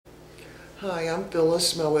Hi, I'm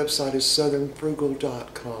Phyllis. My website is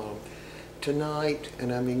southernfrugal.com. Tonight,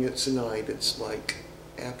 and I mean it's tonight, it's like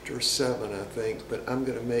after 7 I think, but I'm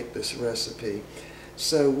going to make this recipe.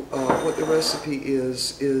 So what the recipe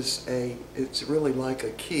is it's really like a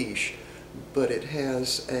quiche, but it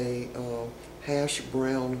has a hash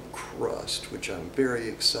brown crust, which I'm very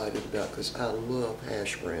excited about because I love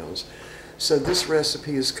hash browns. So this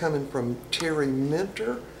recipe is coming from Terri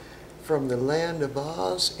Minter from the land of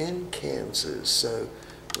Oz in Kansas. So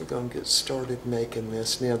we're going to get started making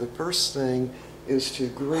this. Now the first thing is to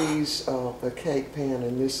grease a cake pan,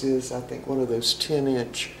 and this is, I think, one of those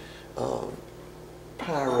 10-inch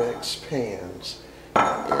Pyrex pans.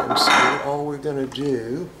 And so all we're going to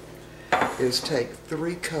do is take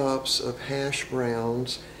 3 cups of hash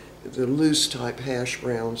browns, the loose type hash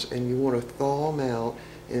browns, and you want to thaw them out,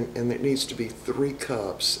 and it needs to be 3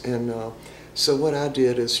 cups. And so what I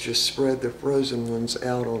did is just spread the frozen ones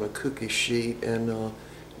out on a cookie sheet, and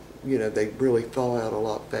you know, they really thaw out a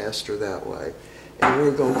lot faster that way. And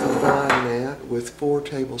we're going to combine that with 4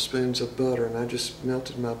 tablespoons of butter, and I just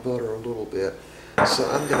melted my butter a little bit. So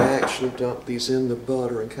I'm going to actually dump these in the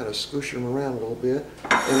butter and kind of squish them around a little bit,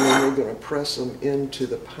 and then we're going to press them into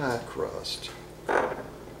the pie crust. So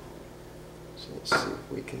let's see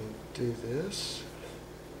if we can do this.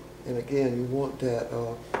 And again, you want that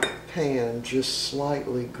pan just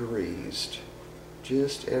slightly greased,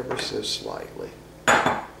 just ever so slightly.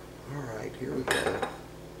 Alright, here we go.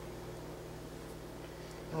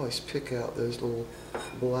 I always pick out those little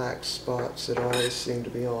black spots that always seem to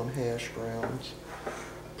be on hash browns.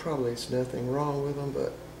 Probably there's nothing wrong with them,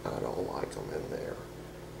 but I don't like them in there.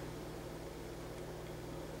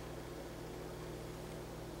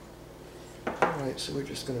 Alright, so we're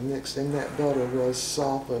just going to mix in. That butter was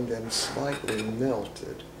softened and slightly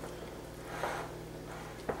melted.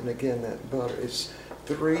 And again, that butter is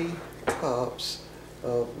 3 cups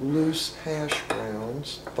of loose hash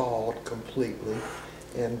browns, thawed completely,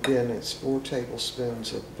 and then it's 4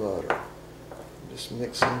 tablespoons of butter. I'm just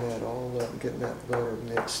mixing that all up and getting that butter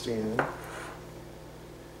mixed in.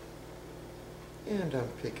 And I'm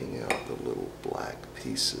picking out the little black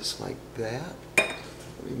pieces like that.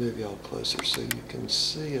 Let me move y'all closer so you can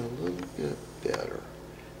see a little bit better.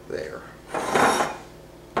 There.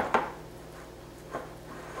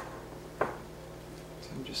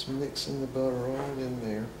 I'm just mixing the butter all in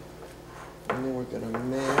there, and then we're going to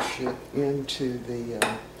mash it into the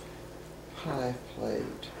pie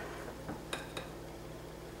plate.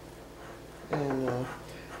 And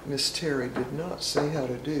Miss Terri did not say how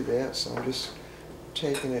to do that, so I'm just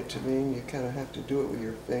taking it to mean you kind of have to do it with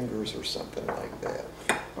your fingers or something like that.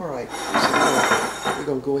 Alright, so we're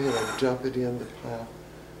going to go ahead and dump it in the pie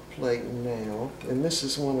plate now. And this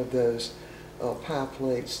is one of those pie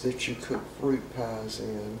plates that you cook fruit pies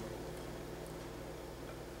in.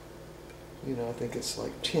 You know, I think it's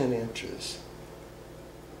like 10 inches.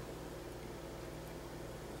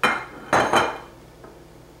 The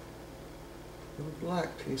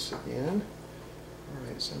black piece again.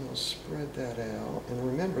 Alright, so I'm going to spread that out. And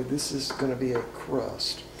remember, this is going to be a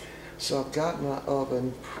crust. So I've got my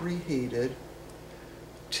oven preheated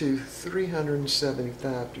to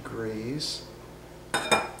 375 degrees.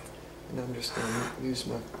 And I'm just going to use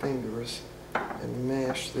my fingers and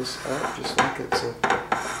mash this up just like it's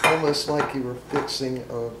almost like you were fixing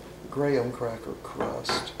a graham cracker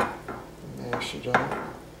crust. Mash it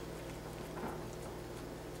up.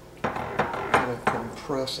 Kind of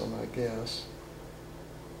compress them, I guess.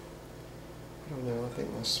 I don't know, I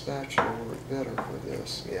think my spatula will work better for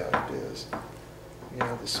this. Yeah, it is.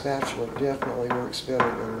 Yeah, the spatula definitely works better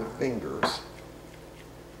than the fingers.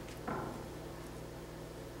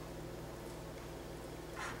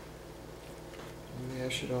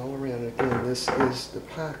 Mash it all around. Again, this is the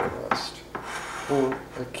pie crust or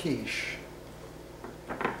a quiche.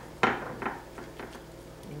 There's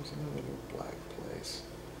another little black place.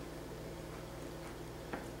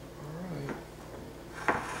 Alright.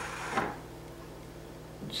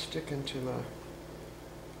 I'm sticking to my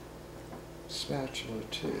spatula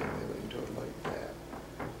too. Maybe we can do it like that.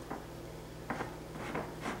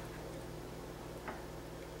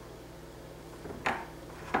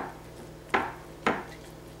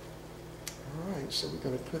 So we're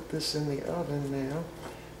going to put this in the oven now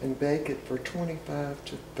and bake it for 25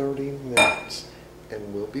 to 30 minutes.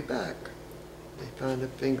 And we'll be back. They find a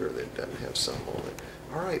finger that doesn't have some on it.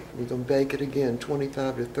 Alright, we're going to bake it again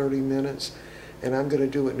 25 to 30 minutes. And I'm going to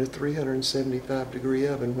do it in a 375 degree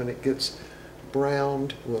oven. When it gets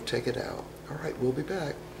browned, we'll take it out. Alright, we'll be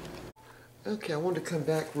back. Okay, I wanted to come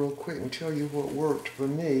back real quick and tell you what worked for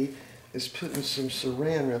me. is putting some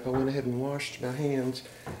saran wrap. I went ahead and washed my hands,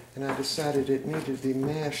 and I decided it needed to be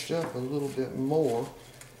mashed up a little bit more.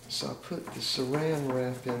 So I put the saran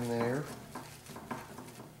wrap in there,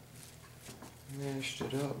 mashed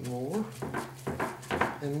it up more,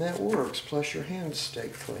 and that works. Plus your hands stay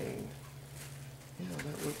clean. Yeah,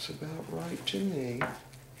 that looks about right to me.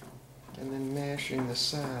 And then mashing the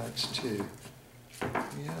sides too.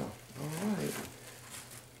 Yeah, all right.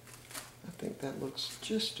 I think that looks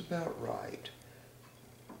just about right.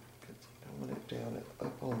 I want it down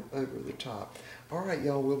up on over the top. All right,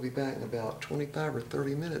 y'all, we'll be back in about 25 or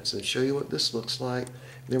 30 minutes and show you what this looks like.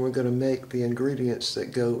 Then we're going to make the ingredients that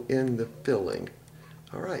go in the filling.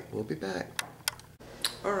 All right, we'll be back.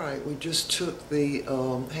 All right, we just took the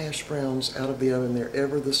hash browns out of the oven. They're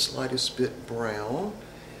ever the slightest bit brown.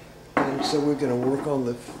 And so we're going to work on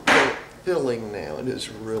the filling now. It is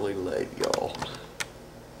really late, y'all.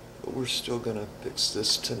 But we're still going to fix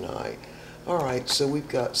this tonight. All right, so we've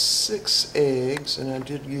got 6 eggs, and I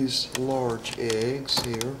did use large eggs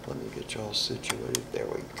here. Let me get y'all situated. There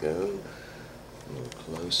we go. A little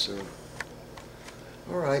closer.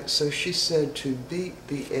 All right, so she said to beat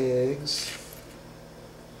the eggs.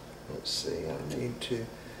 Let's see, I need to,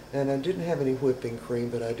 and I didn't have any whipping cream,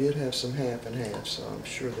 but I did have some half and half, so I'm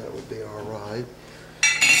sure that would be all right.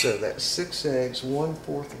 So that's 6 eggs,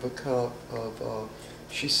 1/4 of a cup of,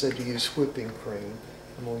 she said to use whipping cream.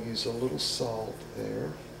 I'm going to use a little salt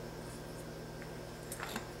there.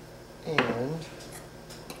 And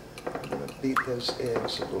I'm going to beat those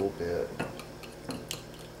eggs a little bit.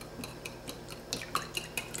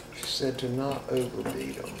 She said to not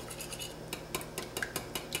overbeat them.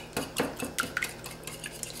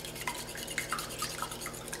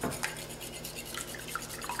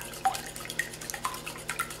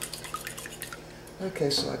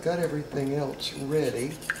 Okay, so I got everything else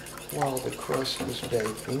ready while the crust was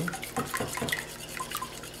baking.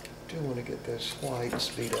 Do want to get those whites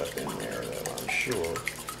beat up in there, though, I'm sure.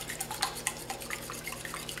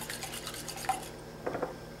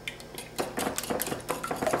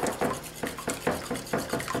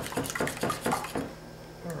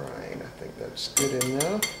 Alright, I think that's good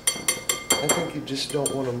enough. I think you just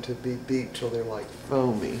don't want them to be beat till they're like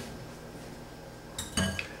foamy.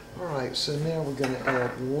 Alright, so now we're going to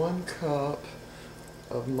add 1 cup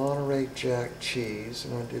of Montery Jack Cheese,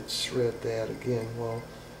 and I did shred that again while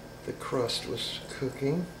the crust was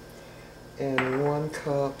cooking, and 1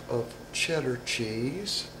 cup of cheddar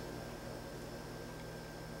cheese,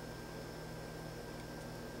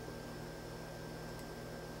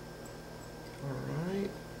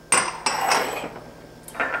 alright,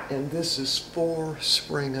 and this is 4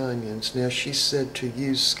 spring onions. Now she said to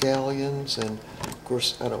use scallions, and of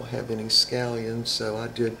course I don't have any scallions, so I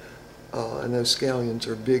did I know scallions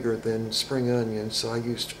are bigger than spring onions, so I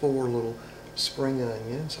used 4 little spring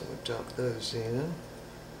onions. I would dump those in.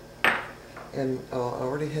 And I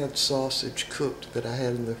already had sausage cooked that I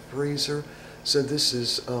had in the freezer. So this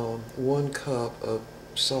is 1 cup of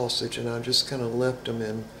sausage, and I just kind of left them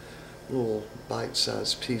in little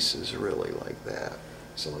bite-sized pieces, really, like that.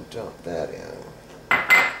 So I'll dump that in.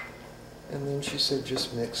 And then she said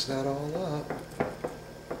just mix that all up.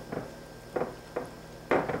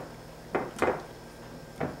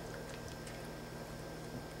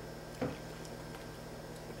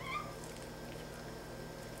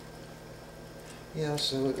 Yeah,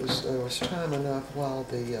 so there was time enough while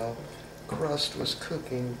the crust was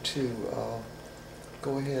cooking to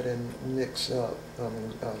go ahead and mix up,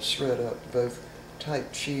 shred up both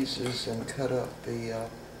type cheeses and cut up the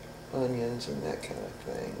onions and that kind of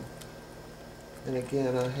thing. And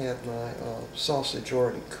again, I had my sausage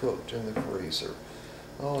already cooked in the freezer.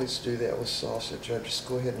 I always do that with sausage. I just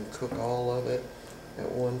go ahead and cook all of it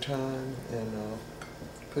at one time and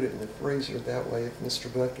put it in the freezer. That way, if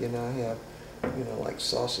Mr. Bucky and I have, you know, like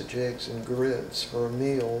sausage, eggs, and grits for a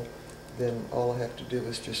meal, then all I have to do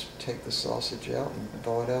is just take the sausage out and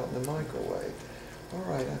thaw it out in the microwave. All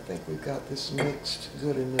right, I think we've got this mixed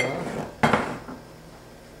good enough.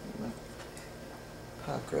 My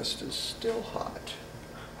pie crust is still hot.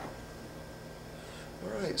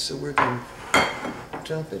 All right, so we're going to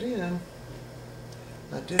dump it in.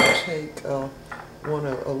 I did take a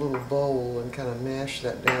little bowl and kind of mash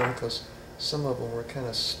that down because some of them were kind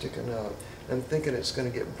of sticking up. I'm thinking it's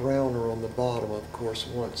going to get browner on the bottom, of course,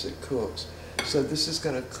 once it cooks. So this is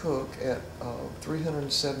going to cook at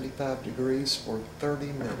 375 degrees for 30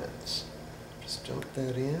 minutes. Just dump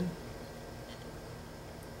that in.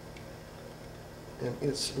 And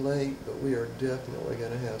it's late, but we are definitely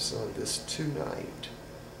going to have some of this tonight.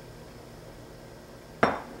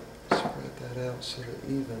 Spread that out sort of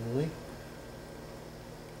evenly.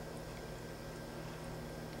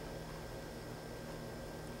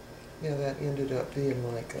 Yeah, that ended up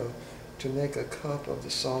being like to make a cup of the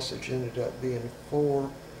sausage ended up being 4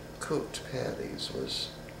 cooked patties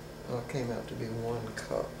came out to be 1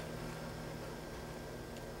 cup.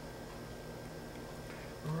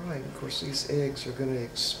 Alright, of course these eggs are going to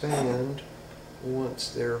expand once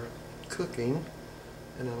they're cooking,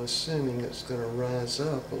 and I'm assuming it's going to rise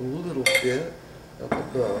up a little bit up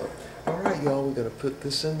above. Alright y'all, we're going to put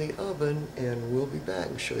this in the oven and we'll be back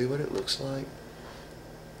and show you what it looks like.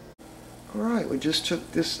 Alright, we just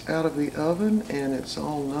took this out of the oven and it's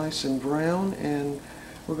all nice and brown, and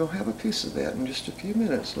we're going to have a piece of that in just a few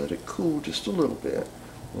minutes. Let it cool just a little bit.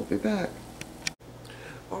 We'll be back.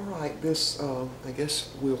 Alright, this, I guess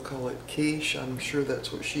we'll call it quiche. I'm sure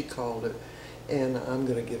that's what she called it. And I'm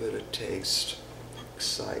going to give it a taste.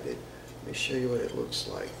 Excited. Let me show you what it looks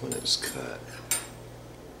like when it's cut.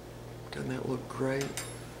 Doesn't that look great?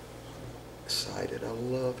 Excited. I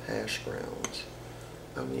love hash browns.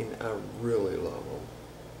 I mean, I really love them.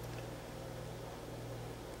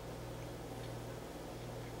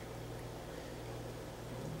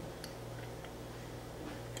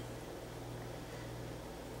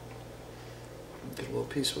 Get a little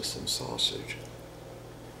piece with some sausage.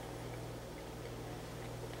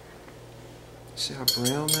 See how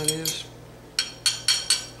brown that is?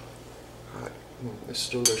 Alright, it's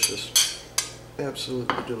delicious.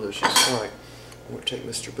 Absolutely delicious. Alright, I'm going to take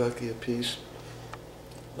Mr. Bucky a piece.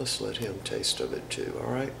 Let's let him taste of it too,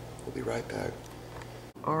 alright? We'll be right back.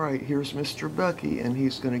 Alright, here's Mr. Bucky, and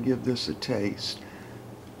he's going to give this a taste.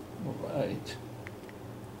 Alright.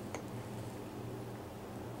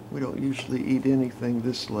 We don't usually eat anything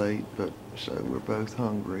this late, but so we're both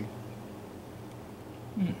hungry.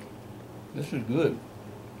 This is good.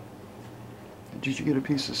 Did you get a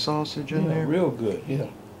piece of sausage in there? Real good, yeah.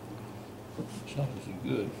 Sausage is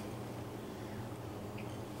good.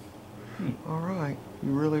 All right.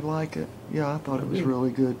 You really like it? Yeah, I thought it was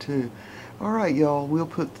really good too. All right, y'all. We'll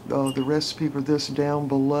put the recipe for this down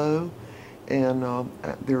below, and I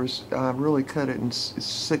really cut it in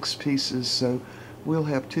 6 pieces, so we'll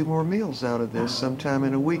have 2 more meals out of this sometime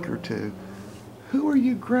in a week or 2. Who are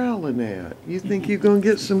you growling at? You think you're gonna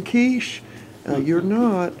get some quiche? You're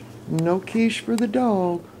not. No quiche for the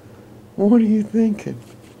dog. What are you thinking?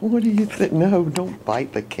 What do you think? No, don't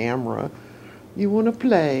bite the camera. You want to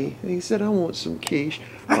play? He said, I want some quiche.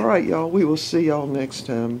 All right, y'all. We will see y'all next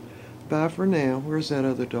time. Bye for now. Where's that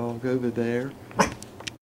other dog? Over there.